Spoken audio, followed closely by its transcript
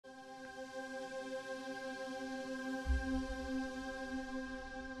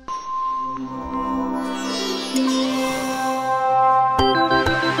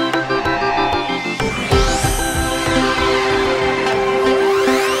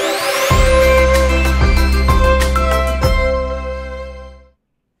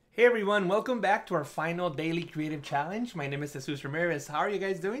everyone, welcome back to our final daily creative challenge. My name is Jesus Ramirez. How are you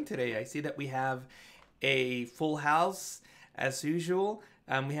guys doing today? I see that we have a full house as usual.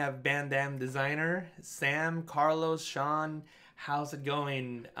 We have Bandam Designer, Sam, Carlos, Sean. How's it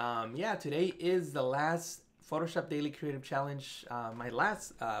going? Yeah, today is the last Photoshop Daily Creative Challenge, my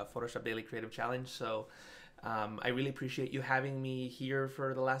last Photoshop Daily Creative Challenge. So I really appreciate you having me here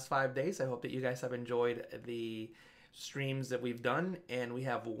for the last 5 days. I hope that you guys have enjoyed the streams that we've done, and we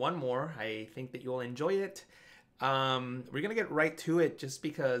have one more. I think that you'll enjoy it. We're gonna get right to it just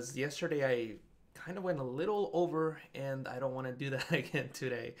because yesterday I kind of went a little over and I don't want to do that again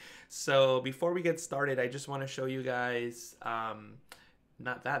today. So before we get started, I just want to show you guys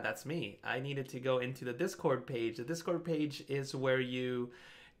not that, that's me. I needed to go into the Discord page. The Discord page is where you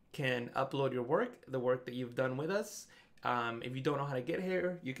can upload your work, the work that you've done with us. If you don't know how to get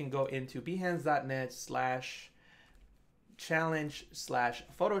here, you can go into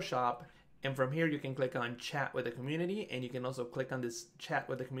behance.net/challenge/Photoshop, and from here you can click on chat with the community, and you can also click on this chat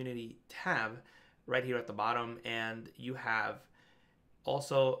with the community tab right here at the bottom, and you have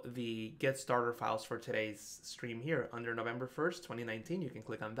also the get starter files for today's stream here under November 1st 2019. You can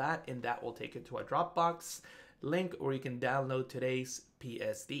click on that, and that will take you to a Dropbox link where you can download today's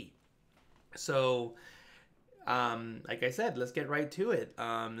PSD. So like I said, let's get right to it.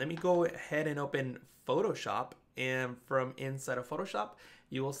 Let me go ahead and open Photoshop, and from inside of Photoshop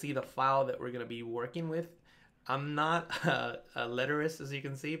you will see the file that we're going to be working with. I'm not a letterist, as you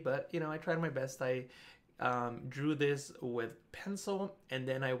can see, but you know, I tried my best. I drew this with pencil, and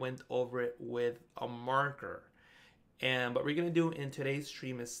then I went over it with a marker. And what we're going to do in today's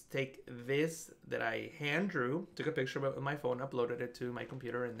stream is take this that I hand drew, took a picture of it with my phone, uploaded it to my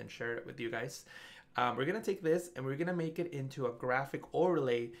computer, and then shared it with you guys. We're going to take this and we're going to make it into a graphic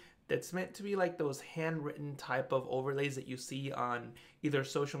overlay that's meant to be like those handwritten type of overlays that you see on either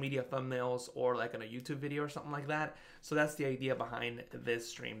social media thumbnails or like on a YouTube video or something like that. So that's the idea behind this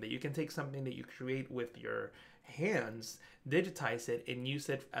stream, that you can take something that you create with your hands, digitize it, and use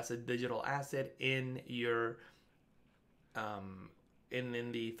it as a digital asset in your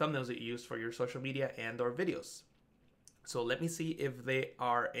in the thumbnails that you use for your social media and or videos. So let me see if there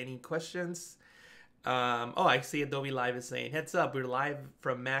are any questions. Oh, I see Adobe Live is saying, heads up, we're live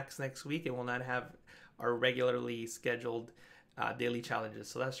from Max next week and will not have our regularly scheduled daily challenges.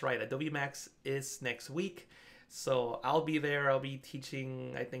 So that's right, Adobe Max is next week. So I'll be there. I'll be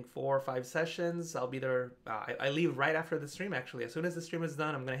teaching, I think, 4 or 5 sessions. I'll be there. I leave right after the stream, actually. As soon as the stream is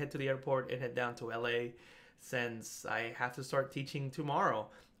done, I'm going to head to the airport and head down to LA, since I have to start teaching tomorrow.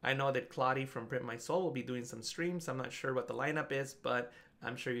 I know that Claudia from Print My Soul will be doing some streams. I'm not sure what the lineup is, but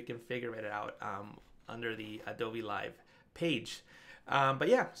I'm sure you can figure it out under the Adobe Live page. But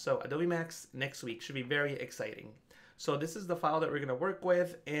yeah, so Adobe Max next week should be very exciting. So this is the file that we're going to work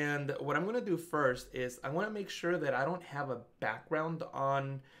with, and what I'm going to do first is I want to make sure that I don't have a background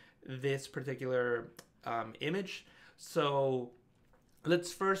on this particular image. So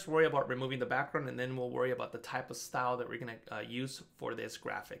let's first worry about removing the background, and then we'll worry about the type of style that we're going to use for this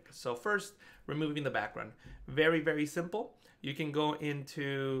graphic. So first, removing the background. Very, very simple. You can go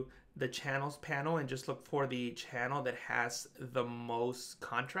into the channels panel and just look for the channel that has the most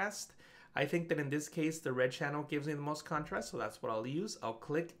contrast. I think that in this case, the red channel gives me the most contrast, so that's what I'll use. I'll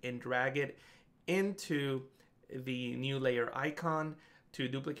click and drag it into the new layer icon to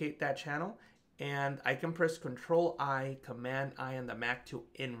duplicate that channel. And I can press Control-I, Command-I on the Mac to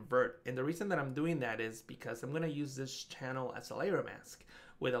invert. And the reason that I'm doing that is because I'm going to use this channel as a layer mask.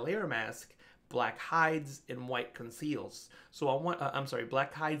 With a layer mask, black hides and white conceals. So I want,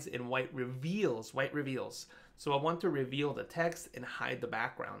 black hides and white reveals, So I want to reveal the text and hide the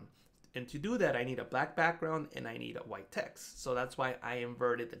background. And to do that, I need a black background and I need a white text. So that's why I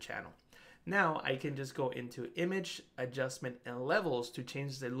inverted the channel. Now I can just go into Image, Adjustment, and Levels to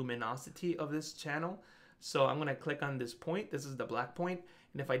change the luminosity of this channel. So I'm going to click on this point. This is the black point.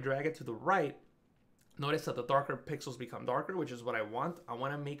 And if I drag it to the right, notice that the darker pixels become darker, which is what I want. I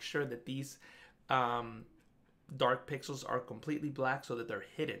want to make sure that these dark pixels are completely black so that they're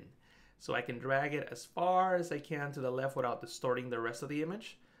hidden. So I can drag it as far as I can to the left without distorting the rest of the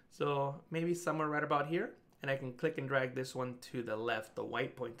image. So maybe somewhere right about here. And I can click and drag this one to the left, the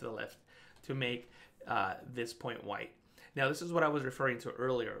white point to the left, to make this point white. Now this is what I was referring to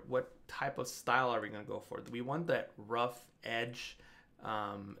earlier. What type of style are we going to go for? Do we want that rough edge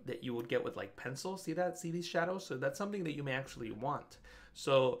that you would get with like pencil? See that? See these shadows? So that's something that you may actually want.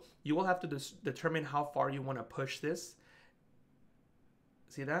 So you will have to determine how far you want to push this.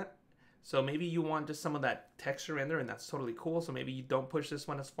 See that? So maybe you want just some of that texture in there, and that's totally cool. So maybe you don't push this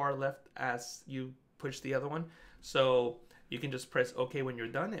one as far left as you push the other one. So You can just press OK when you're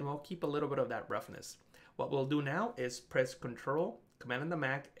done, and we'll keep a little bit of that roughness. What we'll do now is press Control, Command on the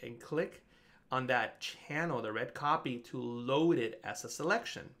Mac, and click on that channel, the red copy, to load it as a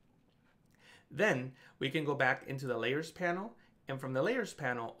selection. Then we can go back into the Layers panel, and from the Layers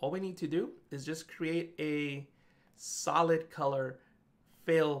panel, all we need to do is just create a solid color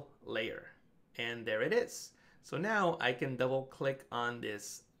fill layer. And there it is. So now I can double click on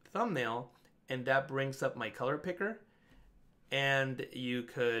this thumbnail, and that brings up my color picker. And you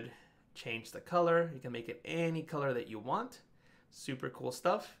could change the color. You can make it any color that you want. Super cool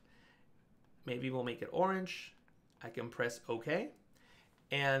stuff. Maybe we'll make it orange. I can press OK.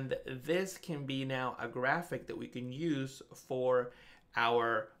 And this can be now a graphic that we can use for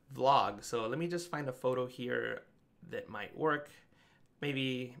our vlog. So let me just find a photo here that might work.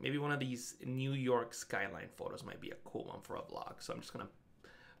 Maybe one of these New York skyline photos might be a cool one for a vlog. So I'm just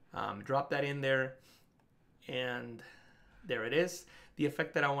gonna drop that in there, and there it is. The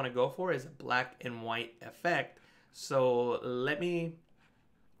effect that I want to go for is a black and white effect. So let me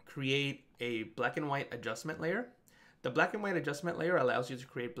create a black and white adjustment layer. The black and white adjustment layer allows you to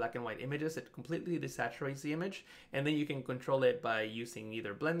create black and white images. It completely desaturates the image, and then you can control it by using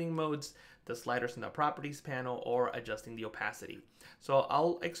either blending modes, the sliders in the properties panel, or adjusting the opacity. So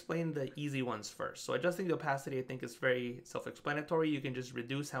I'll explain the easy ones first. So adjusting the opacity, I think, is very self-explanatory. You can just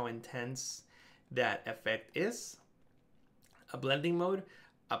reduce how intense that effect is. A blending mode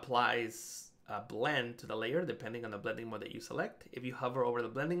applies a blend to the layer depending on the blending mode that you select. If you hover over the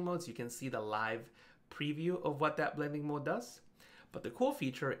blending modes, you can see the live preview of what that blending mode does. But the cool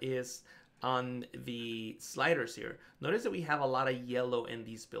feature is on the sliders here. Notice that we have a lot of yellow in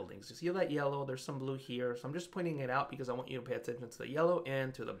these buildings. You see that yellow? There's some blue here. So I'm just pointing it out because I want you to pay attention to the yellow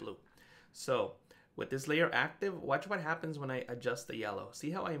and to the blue. So with this layer active, watch what happens when I adjust the yellow.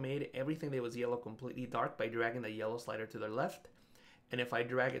 See how I made everything that was yellow completely dark by dragging the yellow slider to the left? And if I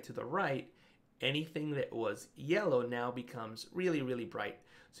drag it to the right, anything that was yellow now becomes really, really bright.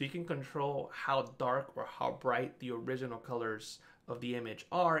 So you can control how dark or how bright the original colors of the image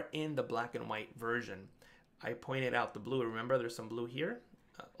are in the black and white version. I pointed out the blue. Remember, there's some blue here,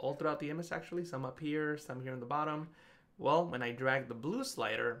 all throughout the image actually, some up here, some here in the bottom. Well, when I drag the blue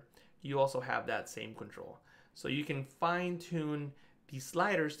slider, you also have that same control. So you can fine tune these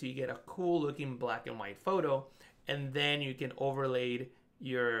sliders till you get a cool looking black and white photo, and then you can overlay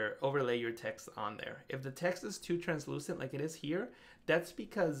your text on there. If the text is too translucent like it is here, that's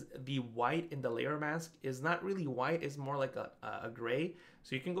because the white in the layer mask is not really white, it's more like a gray.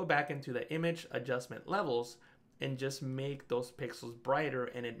 So you can go back into the image adjustment levels and just make those pixels brighter,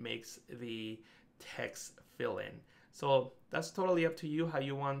 and it makes the text fill in. So that's totally up to you how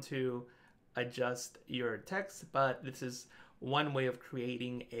you want to adjust your text, but this is one way of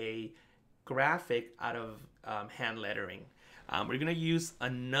creating a graphic out of hand lettering. We're gonna use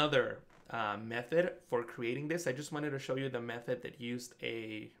another method for creating this. I just wanted to show you the method that used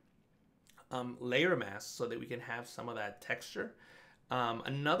a layer mask so that we can have some of that texture.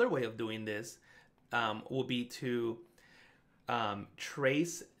 Another way of doing this will be to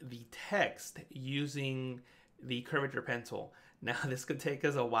trace the text using the curvature pen tool. Now this could take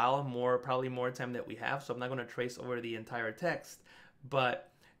us a while, probably more time that we have, so I'm not gonna trace over the entire text.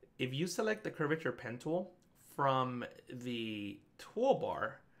 But if you select the curvature pen tool from the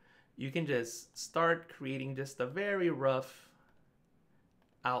toolbar, you can just start creating just a very rough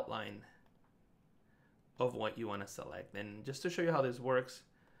outline of what you want to select. And just to show you how this works,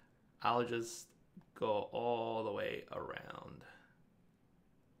 I'll just go all the way around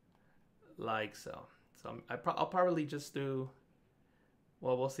like so. So I'll probably just do,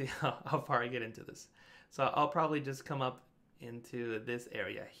 well, we'll see how far I get into this. So I'll probably just come up into this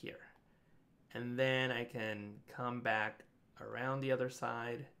area here. And then I can come back around the other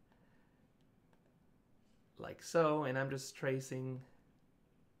side like so, and I'm just tracing.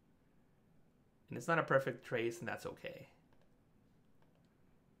 And it's not a perfect trace, and that's okay.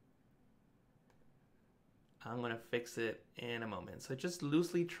 I'm gonna fix it in a moment. So just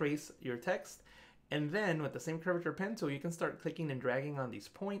loosely trace your text, and then with the same curvature pen tool, you can start clicking and dragging on these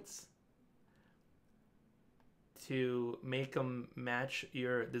points to make them match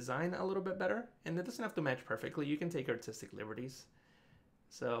your design a little bit better. And it doesn't have to match perfectly. You can take artistic liberties.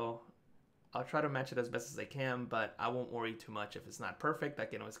 So I'll try to match it as best as I can, but I won't worry too much if it's not perfect. I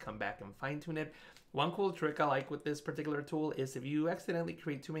can always come back and fine tune it. One cool trick I like with this particular tool is if you accidentally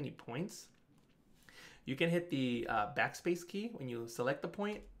create too many points, you can hit the backspace key when you select the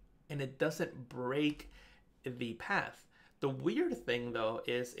point, and it doesn't break the path. The weird thing though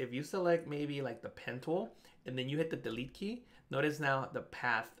is if you select maybe like the pen tool and then you hit the delete key, notice now the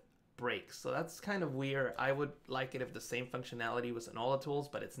path breaks. So that's kind of weird. I would like it if the same functionality was in all the tools,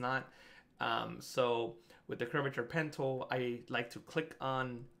 but it's not. So with the curvature pen tool, I like to click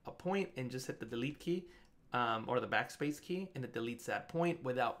on a point and just hit the delete key or the backspace key, and it deletes that point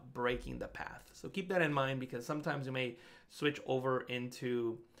without breaking the path. So keep that in mind, because sometimes you may switch over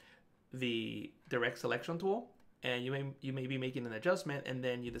into the direct selection tool and you may be making an adjustment, and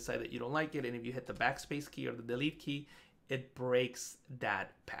then you decide that you don't like it, and if you hit the backspace key or the delete key, it breaks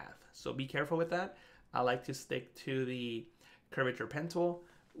that path. So be careful with that. I like to stick to the curvature pen tool,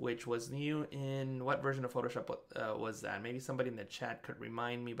 which was new in what version of Photoshop was that? Maybe somebody in the chat could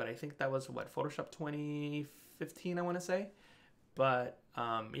remind me, but I think that was what, Photoshop 2015, I want to say. But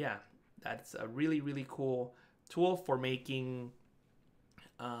yeah, that's a really, really cool tool for making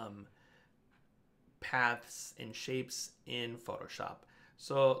paths and shapes in Photoshop.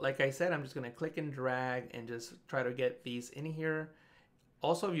 So like I said, I'm just going to click and drag and just try to get these in here.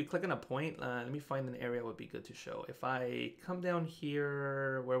 Also, if you click on a point, let me find an area would be good to show. If I come down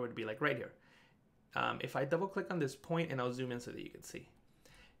here, where would it be? Like right here. If I double click on this point, and I'll zoom in so that you can see.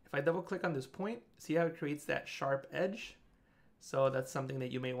 If I double click on this point, see how it creates that sharp edge? So that's something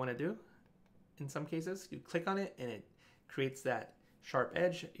that you may want to do in some cases. You click on it and it creates that sharp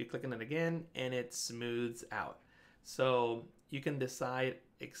edge. You click on it again and it smooths out. So you can decide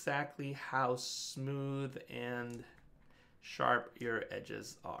exactly how smooth and sharp your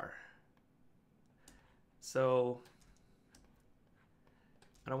edges are. So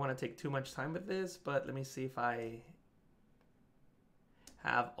I don't want to take too much time with this, but let me see if I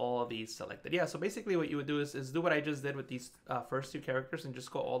have all of these selected. Yeah, so basically what you would do is do what I just did with these first two characters and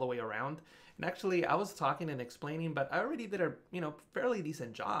just go all the way around. And actually I was talking and explaining, but I already did a fairly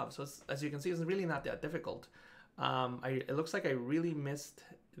decent job. So it's, as you can see, it's really not that difficult. It looks like I really missed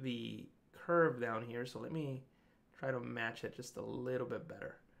the curve down here. So let me try to match it just a little bit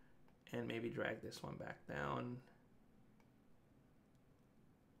better and maybe drag this one back down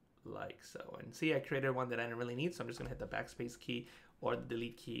like so. And see, I created one that I didn't really need, so I'm just gonna hit the backspace key or the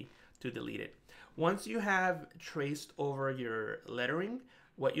delete key to delete it. Once you have traced over your lettering,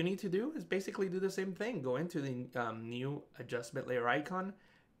 what you need to do is basically do the same thing. Go into the new adjustment layer icon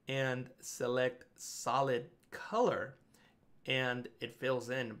and select solid color, and it fills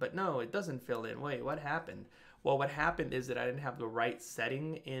in. But no, it doesn't fill in. Wait, what happened? Well, what happened is that I didn't have the right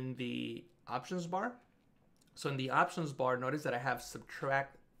setting in the options bar. So in the options bar, notice that I have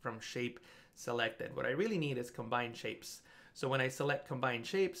subtract from shape selected. What I really need is combine shapes. So when I select combine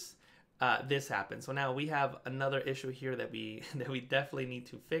shapes, this happens. So now we have another issue here that we definitely need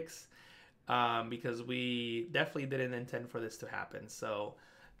to fix, because we definitely didn't intend for this to happen. So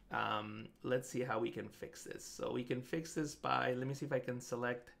let's see how we can fix this. So we can fix this by, let me see if I can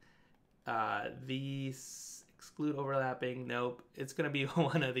select these, exclude overlapping. Nope, it's gonna be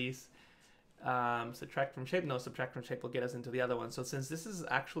one of these. Subtract from shape. No, subtract from shape will get us into the other one. So since this is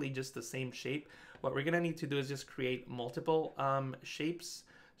actually just the same shape, what we're gonna need to do is just create multiple shapes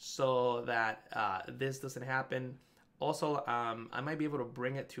so that this doesn't happen. Also, I might be able to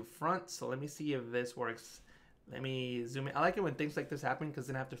bring it to front. So let me see if this works. Let me zoom in. I like it when things like this happen because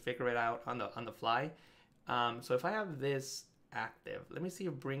then I have to figure it out on the fly. So if I have this active, let me see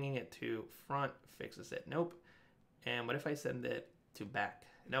if bringing it to front fixes it. Nope. And what if I send it to back?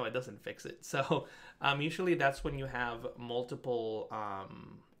 No, it doesn't fix it. So usually that's when you have multiple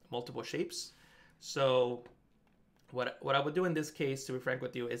shapes. So what I would do in this case, to be frank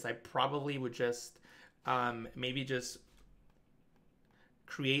with you, is I probably would just maybe just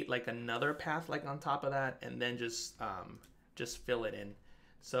create like another path like on top of that, and then just fill it in.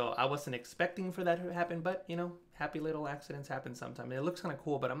 So I wasn't expecting for that to happen, but happy little accidents happen sometimes. And it looks kind of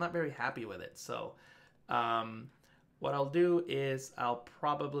cool, but I'm not very happy with it. So what I'll do is I'll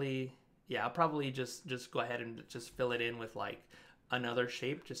probably just go ahead and just fill it in with like another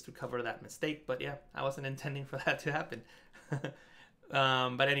shape just to cover that mistake. But yeah, I wasn't intending for that to happen.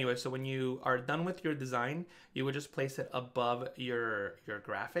 But anyway, so when you are done with your design, you would just place it above your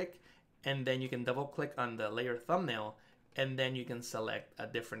graphic, and then you can double click on the layer thumbnail, and then you can select a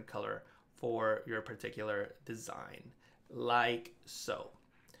different color for your particular design, like so.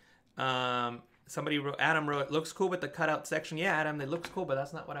 Somebody wrote, Adam wrote, looks cool with the cutout section. Yeah, Adam, it looks cool, but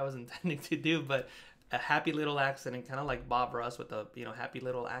that's not what I was intending to do. But a happy little accident, kind of like Bob Ross with the happy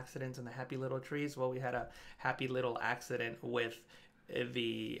little accidents and the happy little trees. Well, we had a happy little accident with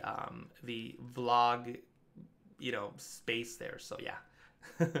the vlog space there. So yeah.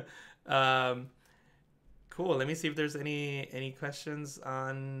 Cool. Let me see if there's any questions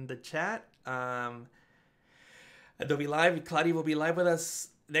on the chat. Adobe Live, Claudia will be live with us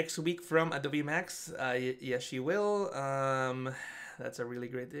next week from Adobe Max. Yes, she will. That's a really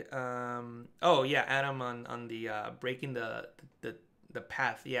great. Oh yeah, Adam on the breaking the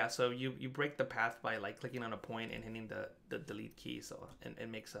path. Yeah, so you break the path by like clicking on a point and hitting the delete key. So and it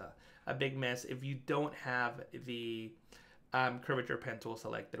makes a big mess if you don't have the curvature pen tool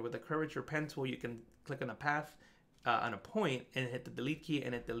selected. With the curvature pen tool, you can click on a path on a point and hit the delete key,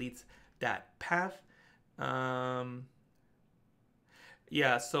 and it deletes that path.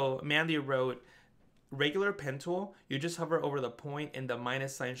 Yeah, so Mandy wrote, regular pen tool, you just hover over the point and the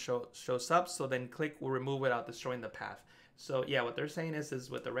minus sign shows up. So then click will remove without destroying the path. So yeah, what they're saying is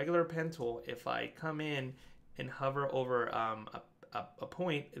with the regular pen tool, if I come in and hover over a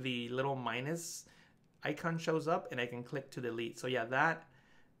point, the little minus icon shows up and I can click to delete. So yeah,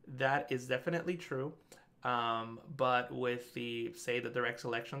 that is definitely true. But with the, say, the direct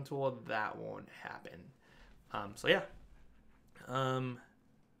selection tool, that won't happen. So yeah.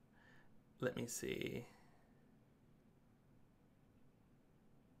 Let me see.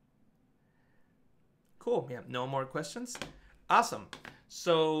 Cool. Yeah, no more questions. Awesome.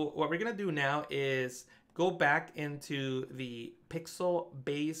 So what we're gonna do now is go back into the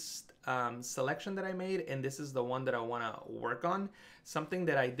pixel-based selection that I made, and this is the one that I want to work on. Something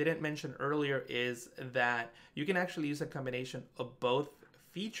that I didn't mention earlier is that you can actually use a combination of both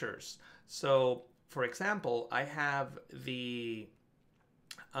features. So, for example, I have the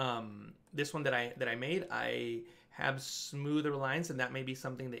this one that I made. I have smoother lines, and that may be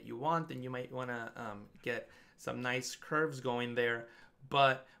something that you want, and you might want to get some nice curves going there.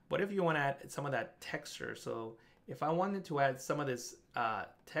 But what if you want to add some of that texture? So if I wanted to add some of this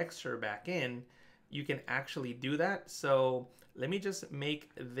texture back in, you can actually do that. So let me just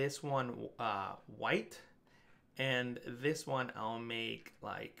make this one white, and this one I'll make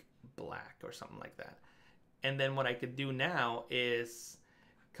like black or something like that. And then what I could do now is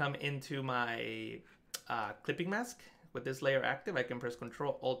come into my clipping mask. With this layer active, I can press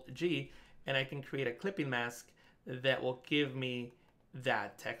Ctrl-Alt-G, and I can create a clipping mask that will give me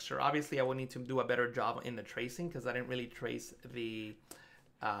that texture. Obviously, I will need to do a better job in the tracing because I didn't really trace the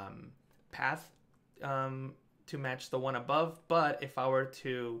path to match the one above. But if I were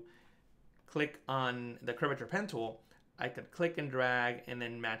to click on the curvature pen tool, I could click and drag and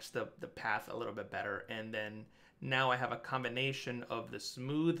then match the path a little bit better. And then now I have a combination of the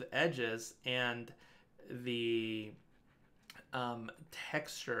smooth edges and the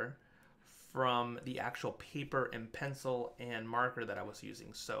texture from the actual paper and pencil and marker that I was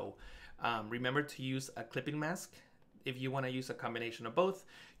using. So remember to use a clipping mask. If you want to use a combination of both,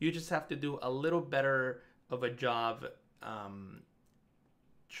 you just have to do a little better of a job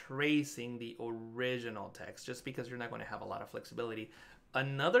tracing the original text, just because you're not going to have a lot of flexibility.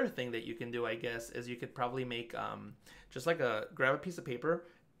 Another thing that you can do, I guess, is you could probably make just like grab a piece of paper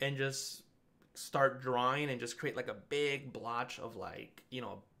and just start drawing and just create like a big blotch of, like, you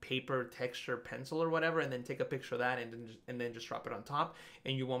know, paper texture pencil or whatever, and then take a picture of that and then just drop it on top,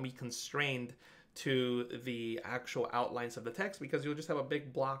 and you won't be constrained to the actual outlines of the text because you'll just have a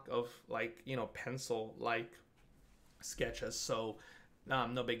big block of, like, you know, pencil like sketches. So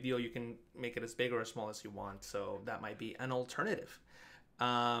no big deal. You can make it as big or as small as you want. So that might be an alternative.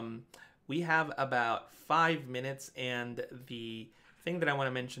 We have about 5 minutes, and the thing that I want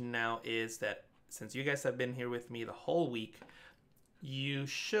to mention now is that since you guys have been here with me the whole week, you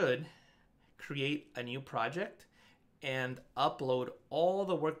should create a new project and upload all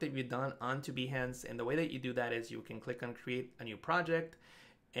the work that you've done onto Behance. And the way that you do that is you can click on create a new project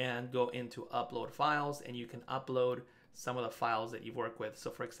and go into upload files, and you can upload some of the files that you've worked with. So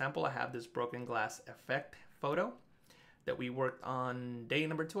for example, I have this broken glass effect photo that we worked on day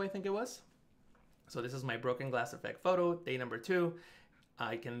number 2, I think it was. So this is my broken glass effect photo, day number 2.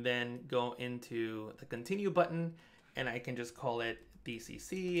 I can then go into the continue button, and I can just call it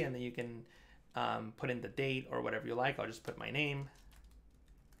DCC, and then you can put in the date or whatever you like. I'll just put my name.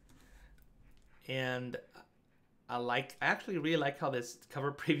 And I actually really like how this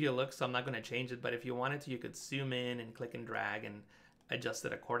cover preview looks, so I'm not going to change it, but if you wanted to, you could zoom in and click and drag and adjust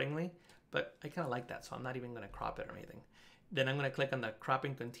it accordingly. But I kind of like that, so I'm not even going to crop it or anything. Then I'm going to click on the crop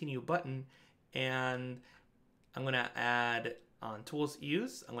and continue button, and I'm going to add on tools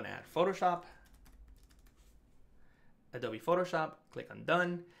use, I'm going to add Photoshop, Adobe Photoshop, click on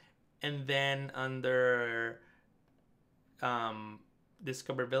done, and then under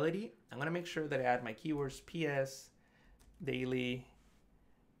discoverability, I'm going to make sure that I add my keywords PS daily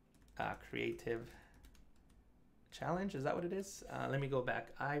creative challenge. Is that what it is? Let me go back.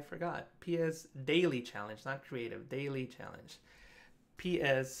 I forgot. PS daily challenge, not creative, daily challenge.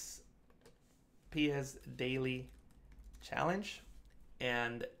 PS daily challenge.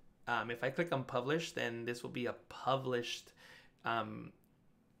 And if I click on publish, then this will be a published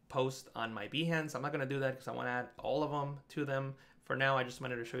post on my Behance. I'm not going to do that because I want to add all of them to them. For now, I just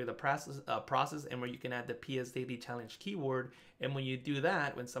wanted to show you the process and where you can add the PS Daily Challenge keyword. And when you do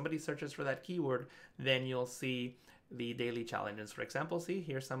that, when somebody searches for that keyword, then you'll see the daily challenges. For example, see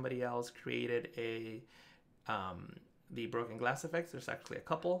here, somebody else created the broken glass effects. There's actually a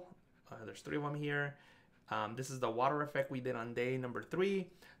couple. There's 3 of them here. This is the water effect we did on day number 3.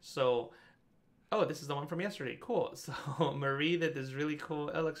 So, oh, this is the one from yesterday. Cool. So Marie did this really cool.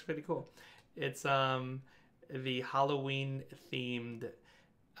 It looks pretty cool. It's the Halloween themed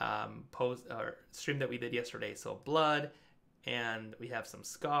post or stream that we did yesterday. So blood, and we have some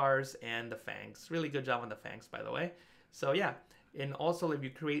scars and the fangs. Really good job on the fangs, by the way. So yeah. And also, if you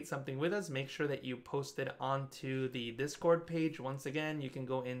create something with us, make sure that you post it onto the Discord page. Once again, you can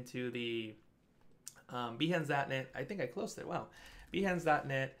go into the Behance.net. I think I closed it. Wow.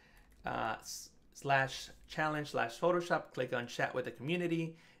 Behance.net /challenge/Photoshop. Click on chat with the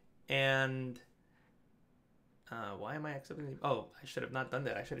community. And why am I accepting the... Oh, I should have not done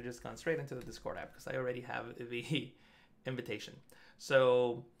that. I should have just gone straight into the Discord app because I already have the invitation.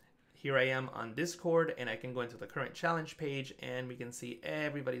 So here I am on Discord, and I can go into the current challenge page, and we can see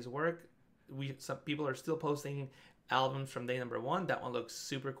everybody's work. Some people are still posting albums from day number 1. That one looks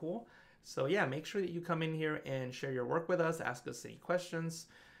super cool. So yeah, make sure that you come in here and share your work with us. Ask us any questions.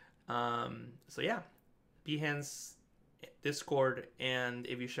 So yeah, Behance, Discord, and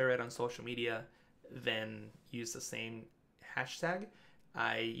if you share it on social media, then use the same hashtag.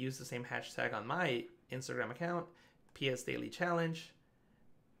 I use the same hashtag on my Instagram account, PS Daily Challenge.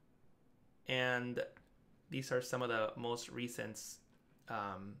 And these are some of the most recent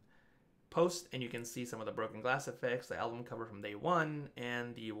posts, and you can see some of the broken glass effects, the album cover from day 1,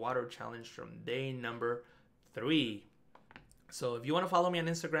 and the water challenge from day number 3. So if you want to follow me on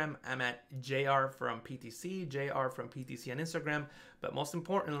Instagram, I'm at JR from PTC, JR from PTC on Instagram. But most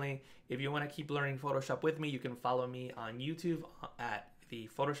importantly, if you want to keep learning Photoshop with me, you can follow me on YouTube at the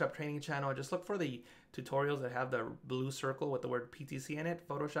Photoshop training channel. Just look for the tutorials that have the blue circle with the word PTC in it,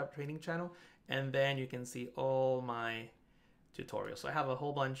 Photoshop training channel, and then you can see all my tutorials. So I have a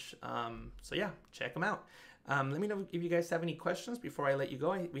whole bunch. So yeah, check them out. Let me know if you guys have any questions before I let you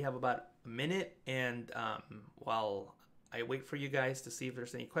go. We have about a minute, and while I wait for you guys to see if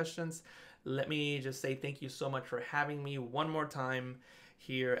there's any questions, let me just say thank you so much for having me one more time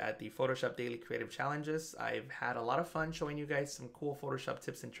here at the Photoshop Daily Creative Challenges. I've had a lot of fun showing you guys some cool Photoshop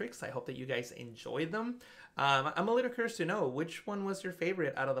tips and tricks. I hope that you guys enjoyed them. I'm a little curious to know which one was your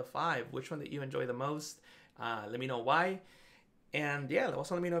favorite out of the 5, which one that you enjoy the most. Let me know why. And yeah,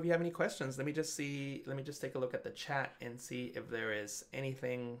 also let me know if you have any questions. Let me just take a look at the chat and see if there is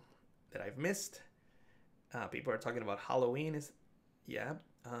anything that I've missed. People are talking about Halloween. Yeah.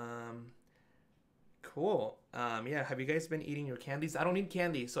 Cool. Yeah, have you guys been eating your candies? I don't eat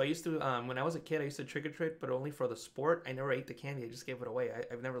candy. So I used to, when I was a kid, I used to trick or treat, but only for the sport. I never ate the candy. I just gave it away.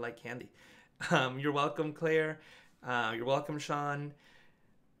 I've never liked candy. You're welcome, Claire. You're welcome, Sean.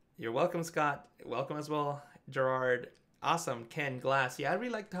 You're welcome, Scott. Welcome as well, Gerard. Awesome. Ken, Glass. Yeah, I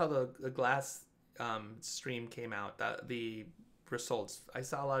really liked how the Glass stream came out, the results. I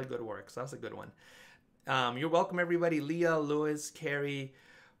saw a lot of good work, so that's a good one. You're welcome, everybody. Leah, Lewis, Carrie,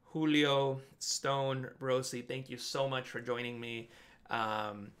 Julio, Stone, Rosie, thank you so much for joining me.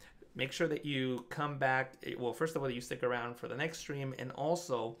 Make sure that you come back. Well, first of all, you stick around for the next stream, and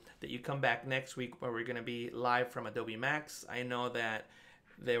also that you come back next week where we're going to be live from Adobe Max. I know that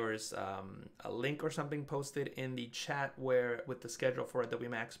there was a link or something posted in the chat with the schedule for Adobe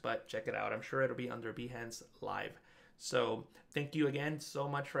Max, but check it out. I'm sure it'll be under Behance Live. So thank you again so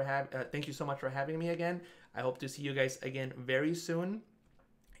much for having me again. I hope to see you guys again very soon.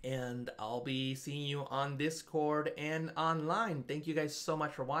 And I'll be seeing you on Discord and online. Thank you guys so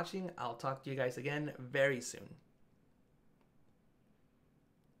much for watching. I'll talk to you guys again very soon.